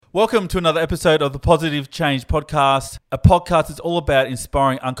Welcome to another episode of the Positive Change Podcast, a podcast that's all about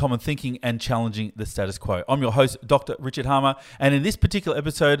inspiring uncommon thinking and challenging the status quo. I'm your host, Dr. Richard Harmer, and in this particular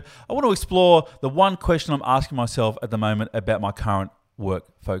episode, I want to explore the one question I'm asking myself at the moment about my current work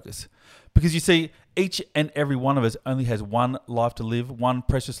focus. Because you see, each and every one of us only has one life to live, one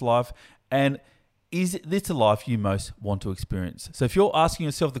precious life, and is this the life you most want to experience? So if you're asking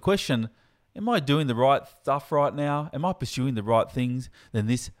yourself the question, am I doing the right stuff right now? Am I pursuing the right things? Then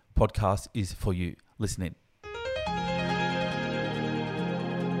this podcast is for you. Listen in.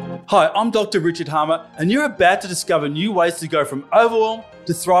 Hi, I'm Dr. Richard Harmer, and you're about to discover new ways to go from overwhelm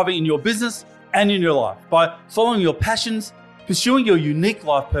to thriving in your business and in your life by following your passions, pursuing your unique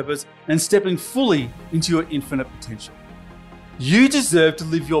life purpose, and stepping fully into your infinite potential. You deserve to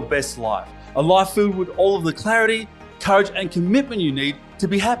live your best life, a life filled with all of the clarity, courage, and commitment you need to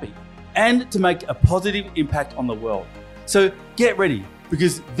be happy and to make a positive impact on the world. So get ready,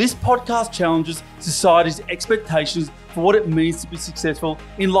 because this podcast challenges society's expectations for what it means to be successful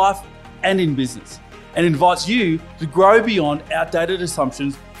in life and in business, and invites you to grow beyond outdated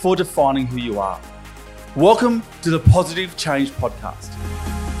assumptions for defining who you are. Welcome to the Positive Change Podcast.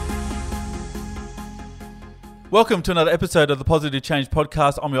 Welcome to another episode of the Positive Change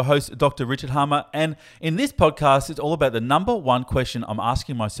Podcast. I'm your host, Dr. Richard Harmer, and in this podcast, it's all about the number one question I'm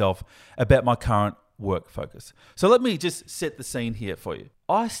asking myself about my current work focus. So let me just set the scene here for you.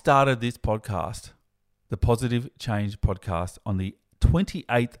 I started this podcast, the Positive Change Podcast, on the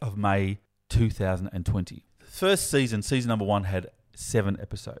 28th of May, 2020. The first season number one, had 7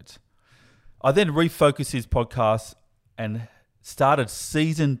 episodes. I then refocused this podcast and started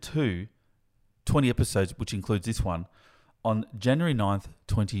season 2, 20 episodes, which includes this one, on January 9th,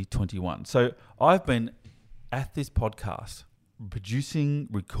 2021. So I've been at this podcast, producing,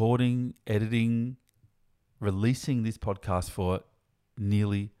 recording, editing, releasing this podcast for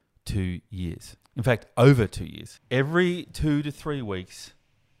nearly 2 years. In fact, over 2 years. Every 2 to 3 weeks,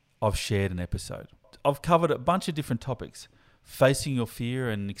 I've shared an episode. I've covered a bunch of different topics, facing your fear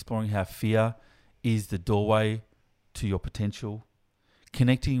and exploring how fear is the doorway to your potential,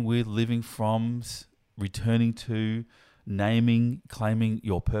 connecting with, living from, returning to, naming, claiming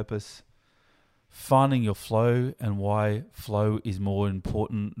your purpose, finding your flow and why flow is more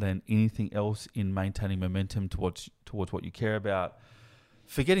important than anything else in maintaining momentum towards what you care about,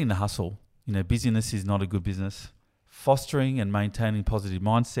 forgetting the hustle. Busyness is not a good business. Fostering and maintaining positive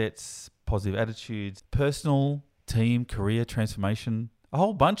mindsets, positive attitudes, personal, team, career transformation, a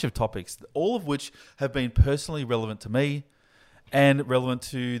whole bunch of topics, all of which have been personally relevant to me and relevant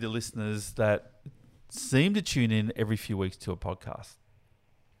to the listeners that seem to tune in every few weeks to a podcast.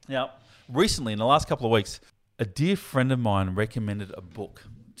 Now, recently, in the last couple of weeks, a dear friend of mine recommended a book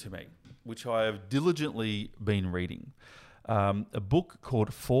to me, which I have diligently been reading. A book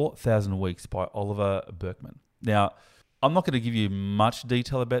called 4,000 Weeks by Oliver Burkeman. Now, I'm not going to give you much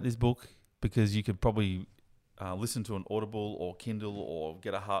detail about this book because you could probably listen to an Audible or Kindle or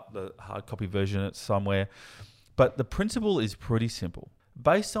get the hard copy version somewhere. But the principle is pretty simple.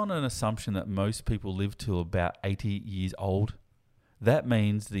 Based on an assumption that most people live till about 80 years old, that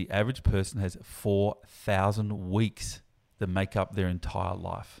means the average person has 4,000 weeks that make up their entire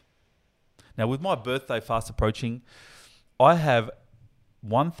life. Now, with my birthday fast approaching, I have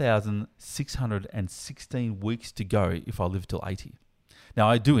 1,616 weeks to go if I live till 80. Now,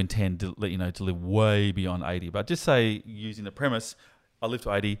 I do intend to live way beyond 80, but just say, using the premise, I live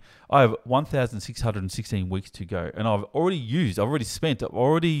to 80, I have 1,616 weeks to go. And I've already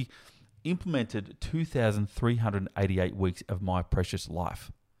implemented 2,388 weeks of my precious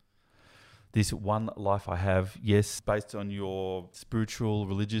life. This one life I have, yes, based on your spiritual,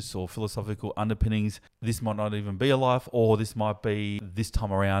 religious, or philosophical underpinnings, this might not even be a life, or this might be this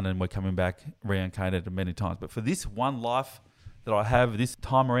time around and we're coming back reincarnated many times. But for this one life that I have this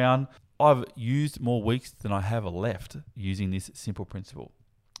time around, I've used more weeks than I have left using this simple principle.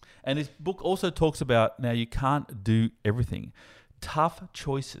 And this book also talks about, now you can't do everything. Tough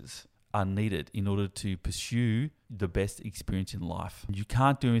choices are needed in order to pursue the best experience in life. You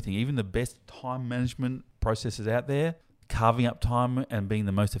can't do anything. Even the best time management processes out there, carving up time and being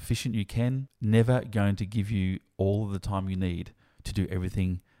the most efficient you can, never going to give you all of the time you need to do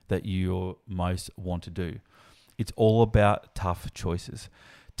everything that you most want to do. It's all about tough choices.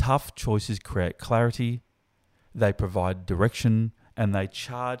 Tough choices create clarity, they provide direction, and they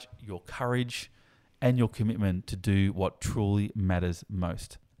charge your courage and your commitment to do what truly matters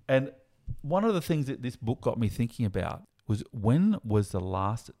most. And one of the things that this book got me thinking about was, when was the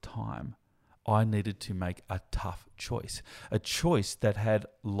last time I needed to make a tough choice? A choice that had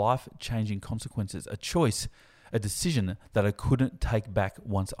life-changing consequences. A choice a decision that I couldn't take back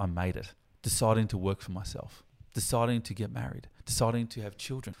once I made it. Deciding to work for myself, deciding to get married, deciding to have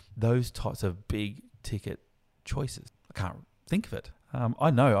children. Those types of big ticket choices. I can't think of it. I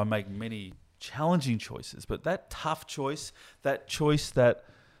know I make many challenging choices, but that tough choice, that choice that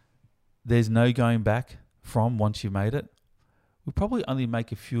there's no going back from once you've made it, we probably only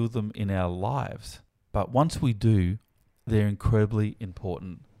make a few of them in our lives. But once we do, they're incredibly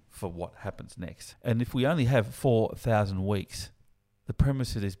important for what happens next. And if we only have 4,000 weeks, the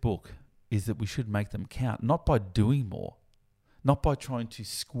premise of this book is that we should make them count, not by doing more, not by trying to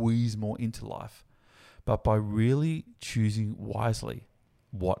squeeze more into life, but by really choosing wisely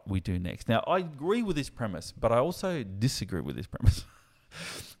what we do next. Now, I agree with this premise, but I also disagree with this premise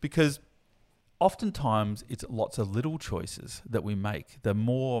because oftentimes it's lots of little choices that we make, the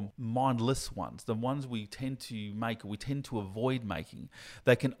more mindless ones, the ones we tend to make or we tend to avoid making,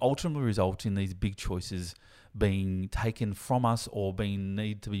 that can ultimately result in these big choices being taken from us or being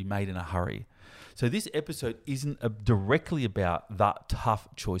need to be made in a hurry. So this episode isn't directly about the tough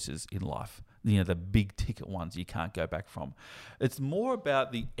choices in life, the big ticket ones you can't go back from. It's more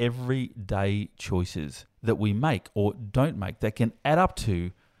about the everyday choices that we make or don't make that can add up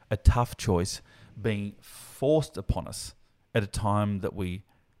to a tough choice being forced upon us at a time that we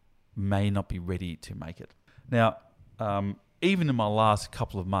may not be ready to make it. Now, even in my last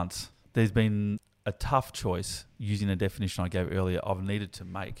couple of months, there's been a tough choice, using the definition I gave earlier, I've needed to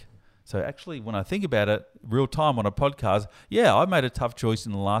make. So actually, when I think about it, real time on a podcast, yeah, I made a tough choice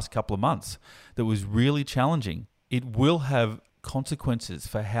in the last couple of months that was really challenging. It will have consequences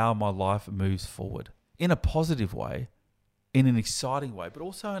for how my life moves forward in a positive way, in an exciting way, but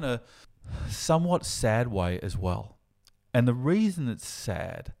also in a somewhat sad way as well. And the reason it's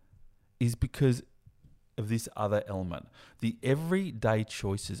sad is because of this other element. The everyday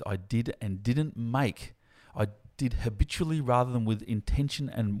choices I did and didn't make, I did habitually rather than with intention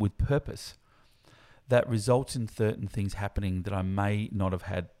and with purpose, that results in certain things happening that I may not have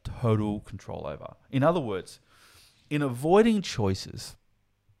had total control over. In other words, in avoiding choices,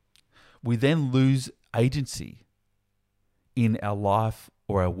 we then lose agency in our life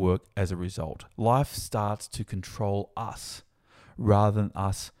or our work as a result. Life starts to control us rather than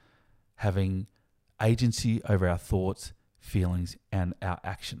us having agency over our thoughts, feelings, and our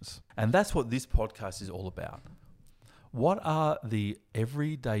actions. And that's what this podcast is all about. What are the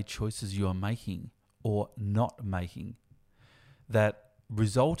everyday choices you are making or not making that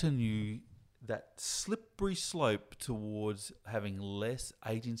result in you that slippery slope towards having less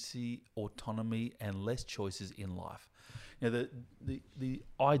agency, autonomy, and less choices in life? The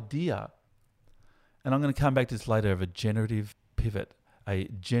idea, and I'm going to come back to this later, of a generative pivot, a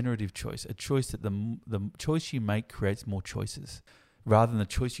generative choice, a choice that the choice you make creates more choices rather than the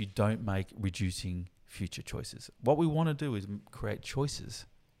choice you don't make reducing future choices. What we want to do is create choices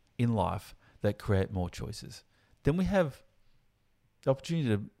in life that create more choices. Then we have the opportunity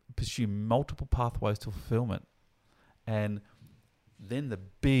to pursue multiple pathways to fulfillment. And then the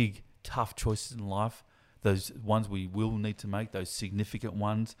big, tough choices in life, those ones we will need to make, those significant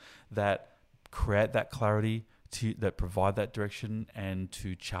ones that create that clarity, that provide that direction, and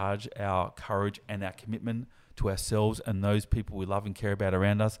to charge our courage and our commitment to ourselves and those people we love and care about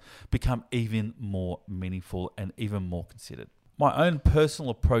around us, become even more meaningful and even more considered. My own personal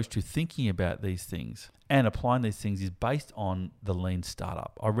approach to thinking about these things and applying these things is based on the Lean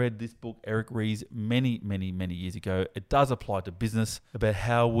Startup. I read this book, Eric Ries's, many years ago. It does apply to business, about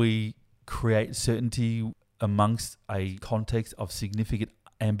how we create certainty amongst a context of significant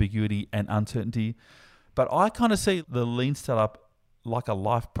ambiguity and uncertainty. But I kind of see the Lean Startup like a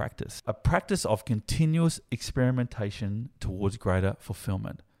life practice, a practice of continuous experimentation towards greater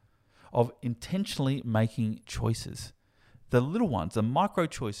fulfillment, of intentionally making choices. The little ones, the micro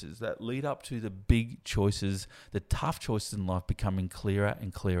choices that lead up to the big choices, the tough choices in life becoming clearer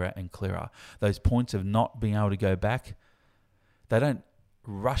and clearer and clearer. Those points of not being able to go back, they don't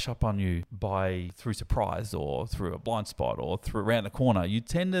rush up on you through surprise or through a blind spot or through around the corner. You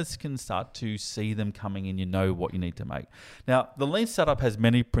can start to see them coming and you know what you need to make. Now, the Lean Startup has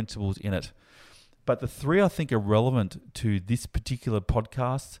many principles in it, but the three I think are relevant to this particular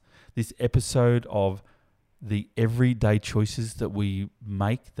podcast, this episode of the everyday choices that we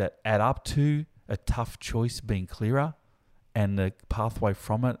make that add up to a tough choice being clearer and the pathway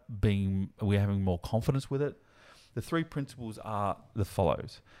from it being we're having more confidence with it. The three principles are the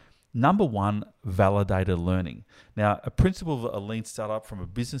follows. Number one, validated learning. Now, a principle of a Lean Startup from a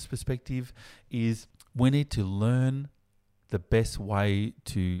business perspective is we need to learn the best way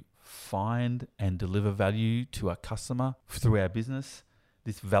to find and deliver value to our customer through our business.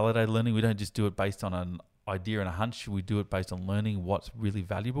 This validated learning, we don't just do it based on an idea and a hunch? Should we do it based on learning what's really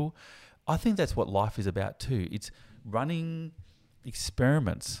valuable? I think that's what life is about too. It's running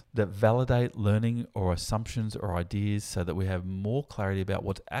experiments that validate learning or assumptions or ideas so that we have more clarity about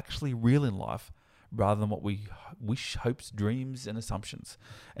what's actually real in life rather than what we wish, hopes, dreams, and assumptions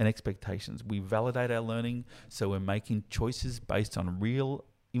and expectations. We validate our learning so we're making choices based on real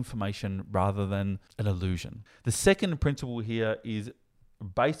information rather than an illusion. The second principle here is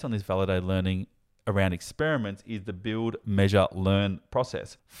based on this validated learning around experiments is the build, measure, learn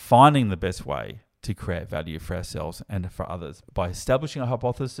process. Finding the best way to create value for ourselves and for others by establishing a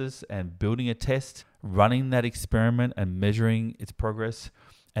hypothesis and building a test, running that experiment and measuring its progress,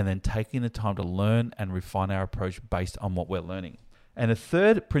 and then taking the time to learn and refine our approach based on what we're learning. And a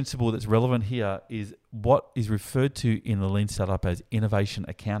third principle that's relevant here is what is referred to in the Lean Startup as innovation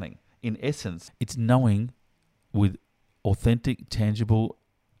accounting. In essence, it's knowing with authentic, tangible,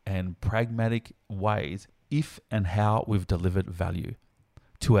 and pragmatic ways if and how we've delivered value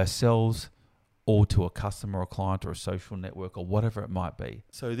to ourselves or to a customer or client or a social network or whatever it might be.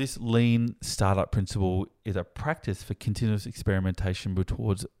 So this lean startup principle is a practice for continuous experimentation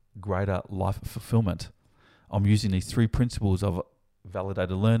towards greater life fulfillment. I'm using these three principles of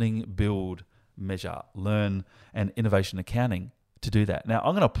validated learning, build, measure, learn, and innovation accounting to do that. Now,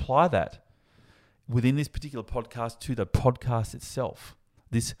 I'm going to apply that within this particular podcast to the podcast itself.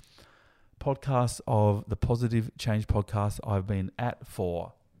 This podcast of the Positive Change Podcast I've been at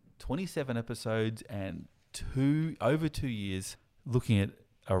for 27 episodes and over 2 years, looking at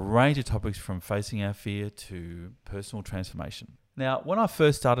a range of topics from facing our fear to personal transformation. Now, when I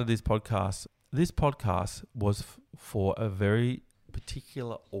first started this podcast was for a very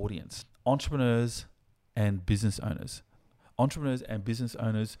particular audience, entrepreneurs and business owners. Entrepreneurs and business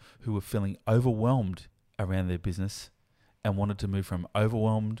owners who were feeling overwhelmed around their business and wanted to move from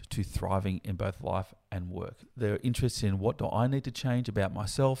overwhelmed to thriving in both life and work. They're interested in what do I need to change about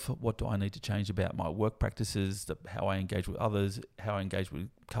myself? What do I need to change about my work practices, how I engage with others, how I engage with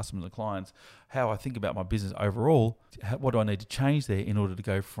customers and clients, how I think about my business overall. What do I need to change there in order to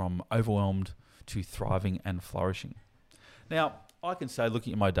go from overwhelmed to thriving and flourishing? Now, I can say,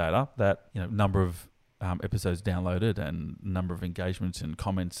 looking at my data, that number of episodes downloaded and number of engagements and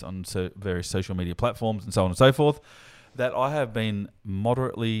comments on various social media platforms and so on and so forth, that I have been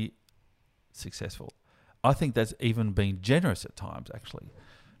moderately successful. I think that's even been generous at times, actually.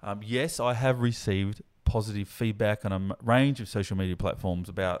 Yes, I have received positive feedback on a range of social media platforms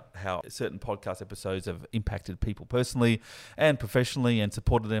about how certain podcast episodes have impacted people personally and professionally and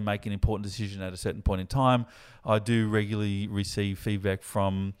supported them make an important decision at a certain point in time. I do regularly receive feedback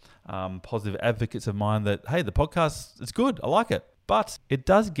from positive advocates of mine that, hey, the podcast is good, I like it. But it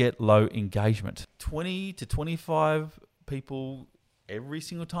does get low engagement. 20 to 25 people every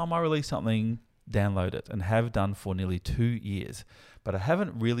single time I release something download it and have done for nearly 2 years. But I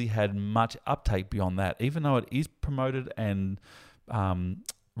haven't really had much uptake beyond that, even though it is promoted and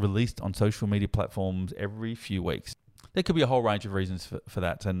released on social media platforms every few weeks. There could be a whole range of reasons for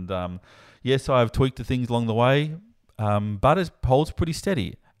that. And yes, I've tweaked the things along the way, but it holds pretty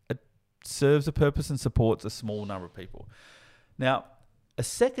steady. It serves a purpose and supports a small number of people. Now, a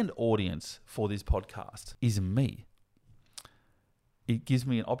second audience for this podcast is me. It gives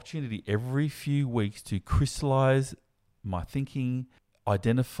me an opportunity every few weeks to crystallize my thinking,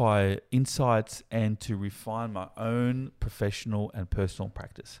 identify insights, and to refine my own professional and personal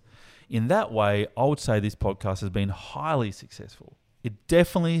practice. In that way, I would say this podcast has been highly successful. It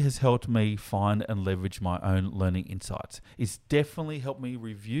definitely has helped me find and leverage my own learning insights. It's definitely helped me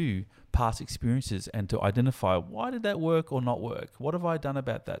review past experiences and to identify why did that work or not work? What have I done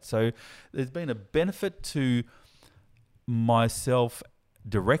about that? So there's been a benefit to myself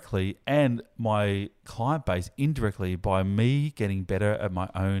directly and my client base indirectly by me getting better at my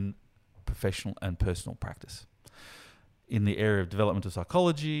own professional and personal practice in the area of developmental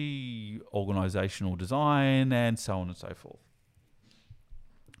psychology, organizational design, and so on and so forth.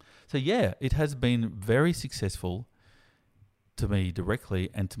 So yeah, it has been very successful to me directly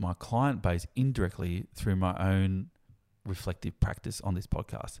and to my client base indirectly through my own reflective practice on this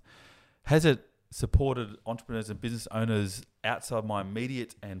podcast. Has it supported entrepreneurs and business owners outside my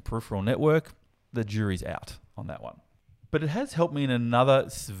immediate and peripheral network? The jury's out on that one. But it has helped me in another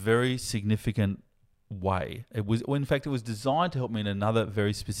very significant way. It was designed to help me in another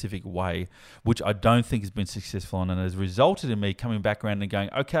very specific way, which I don't think has been successful and has resulted in me coming back around and going,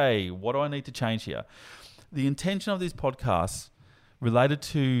 okay, what do I need to change here? The intention of this podcast related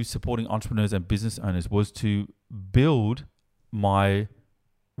to supporting entrepreneurs and business owners was to build my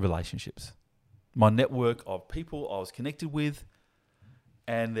relationships, my network of people I was connected with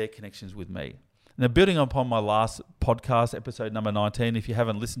and their connections with me. Now, building upon my last podcast, episode number 19, if you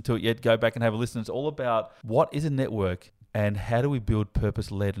haven't listened to it yet, go back and have a listen. It's all about what is a network and how do we build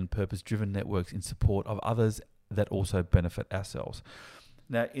purpose-led and purpose-driven networks in support of others that also benefit ourselves.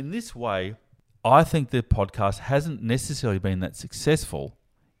 Now, in this way, I think the podcast hasn't necessarily been that successful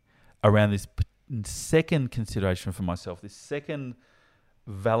around this second consideration for myself, this second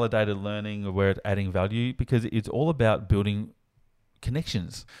validated learning where it's adding value, because it's all about building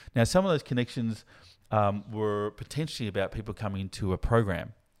connections. Now, some of those connections were potentially about people coming into a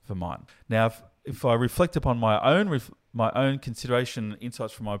program for mine. Now, if I reflect upon my own consideration,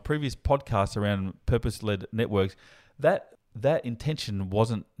 insights from my previous podcast around purpose-led networks, that intention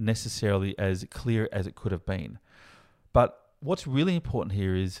wasn't necessarily as clear as it could have been. But what's really important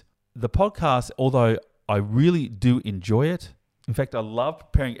here is the podcast, although I really do enjoy it. In fact, I love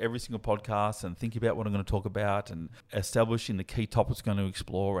preparing every single podcast and thinking about what I'm going to talk about and establishing the key topics I'm going to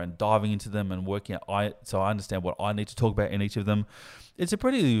explore and diving into them and working out so I understand what I need to talk about in each of them. It's a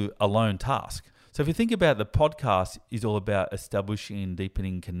pretty alone task. So if you think about the podcast is all about establishing and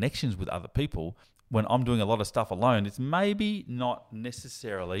deepening connections with other people, when I'm doing a lot of stuff alone, it's maybe not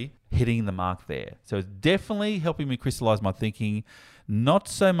necessarily hitting the mark there. So it's definitely helping me crystallize my thinking, not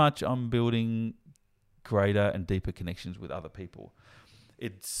so much on building greater and deeper connections with other people.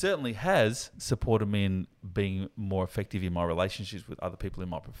 It certainly has supported me in being more effective in my relationships with other people in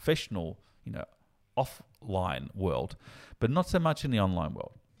my professional, offline world, but not so much in the online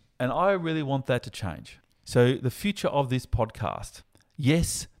world. And I really want that to change. So the future of this podcast,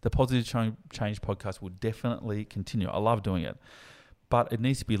 yes, the Positive Change podcast will definitely continue. I love doing it, but it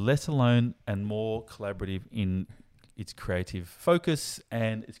needs to be less alone and more collaborative in its creative focus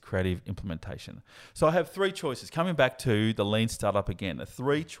and its creative implementation. So I have three choices. Coming back to the lean startup again, the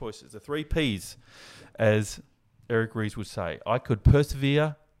three choices, the three Ps, as Eric Ries would say. I could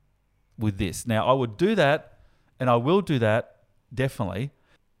persevere with this. Now, I would do that, and I will do that, definitely,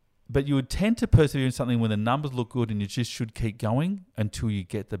 but you would tend to persevere in something when the numbers look good and you just should keep going until you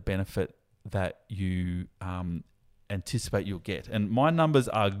get the benefit that you anticipate you'll get. And my numbers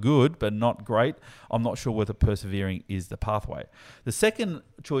are good, but not great. I'm not sure whether persevering is the pathway. The second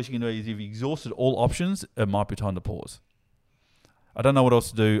choice you can do is if you've exhausted all options, it might be time to pause. I don't know what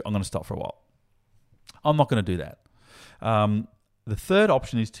else to do. I'm going to stop for a while. I'm not going to do that. The third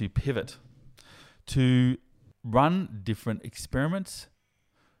option is to pivot, to run different experiments,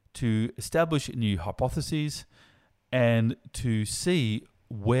 to establish new hypotheses, and to see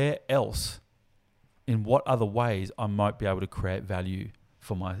where else, in what other ways I might be able to create value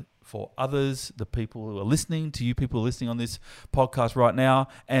for others, the people who are listening, to you people who are listening on this podcast right now,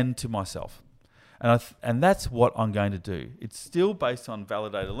 and to myself. And that's what I'm going to do. It's still based on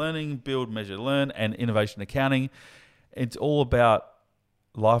validated learning, build, measure, learn, and innovation accounting. It's all about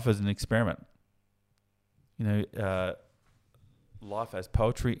life as an experiment. Life as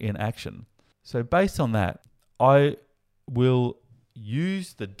poetry in action. So based on that, I will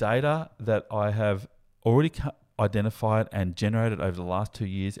use the data that I have already identified and generated over the last 2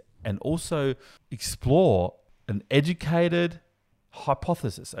 years and also explore an educated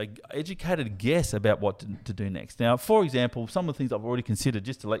hypothesis, an educated guess about what to do next. Now, for example, some of the things I've already considered,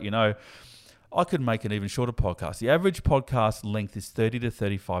 just to let you know, I could make an even shorter podcast. The average podcast length is 30 to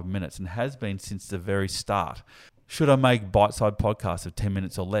 35 minutes and has been since the very start. Should I make bite-sized podcasts of 10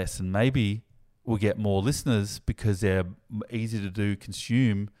 minutes or less? And maybe we'll get more listeners because they're easy to do,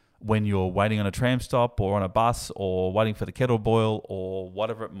 consume when you're waiting on a tram stop or on a bus or waiting for the kettle boil or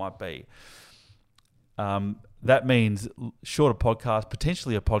whatever it might be. That means shorter podcast,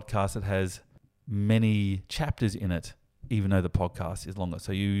 potentially a podcast that has many chapters in it, even though the podcast is longer.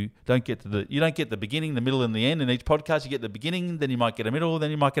 So you don't get the beginning, the middle, and the end in each podcast. You get the beginning, then you might get a middle,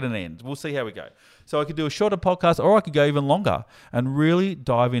 then you might get an end. We'll see how we go. So I could do a shorter podcast, or I could go even longer and really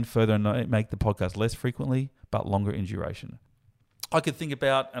dive in further and make the podcast less frequently, but longer in duration. I could think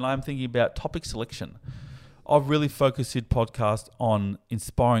about, and I'm thinking about topic selection. I've really focused this podcast on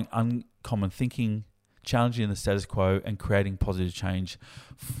inspiring uncommon thinking, challenging the status quo, and creating positive change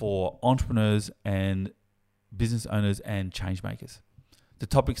for entrepreneurs and business owners and change makers. The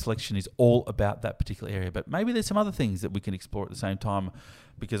topic selection is all about that particular area, but maybe there's some other things that we can explore at the same time,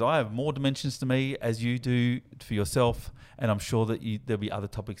 because I have more dimensions to me as you do for yourself, and I'm sure that there'll be other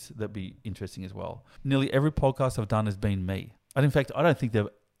topics that'll be interesting as well. Nearly every podcast I've done has been me. And in fact, I don't think they've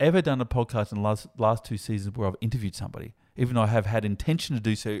ever done a podcast in the last 2 seasons where I've interviewed somebody, even though I have had intention to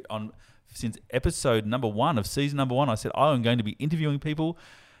do so since episode number 1 of season number 1. I said, I'm going to be interviewing people,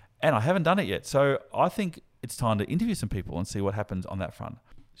 and I haven't done it yet. So I think it's time to interview some people and see what happens on that front.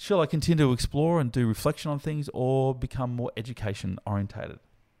 Shall I continue to explore and do reflection on things, or become more education orientated?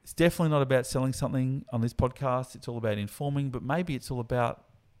 It's definitely not about selling something on this podcast. It's all about informing, but maybe it's a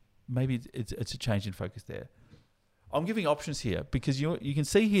change in focus there. I'm giving options here because you can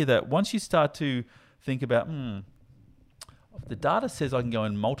see here that once you start to think about, the data says I can go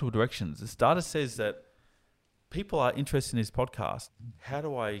in multiple directions. This data says that people are interested in this podcast. How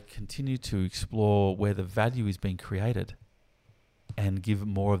do I continue to explore where the value is being created and give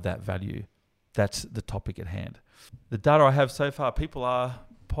more of that value? That's the topic at hand. The data I have so far, people are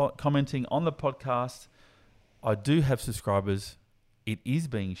commenting on the podcast. I do have subscribers. It is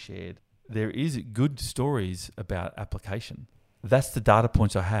being shared. There is good stories about application. That's the data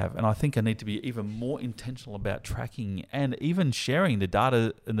points I have. And I think I need to be even more intentional about tracking and even sharing the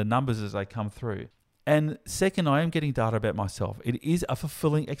data and the numbers as they come through. And second, I am getting data about myself. It is a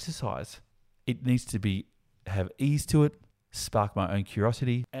fulfilling exercise. It needs to have ease to it, spark my own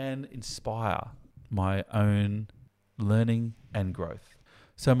curiosity, and inspire my own learning and growth.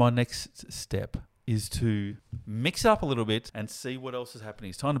 So my next step is to mix it up a little bit and see what else is happening.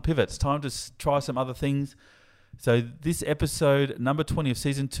 It's time to pivot. It's time to try some other things. So this episode, number 20 of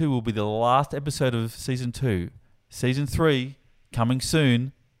Season 2, will be the last episode of Season 2. Season 3, coming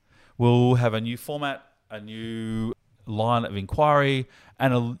soon, we'll have a new format, a new line of inquiry,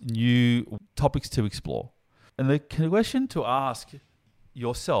 and new topics to explore. And the question to ask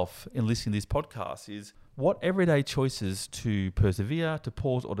yourself in listening to this podcast is, what everyday choices to persevere, to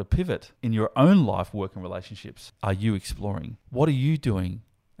pause, or to pivot in your own life, work, and relationships are you exploring? What are you doing,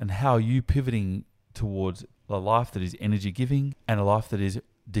 and how are you pivoting towards a life that is energy-giving and a life that is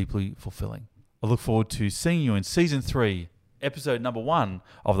deeply fulfilling? I look forward to seeing you in Season 3, episode number 1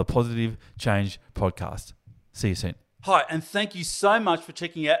 of the Positive Change Podcast. See you soon. Hi, and thank you so much for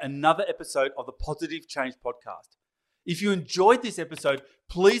checking out another episode of the Positive Change Podcast. If you enjoyed this episode,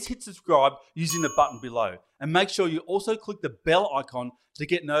 please hit subscribe using the button below. And make sure you also click the bell icon to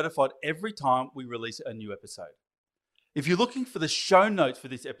get notified every time we release a new episode. If you're looking for the show notes for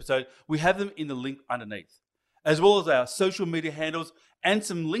this episode, we have them in the link underneath, as well as our social media handles and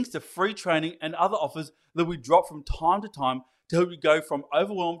some links to free training and other offers that we drop from time to time to help you go from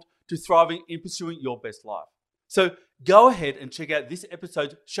overwhelmed to thriving in pursuing your best life. So go ahead and check out this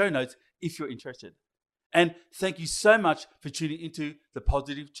episode's show notes if you're interested. And thank you so much for tuning into the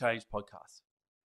Positive Change Podcast.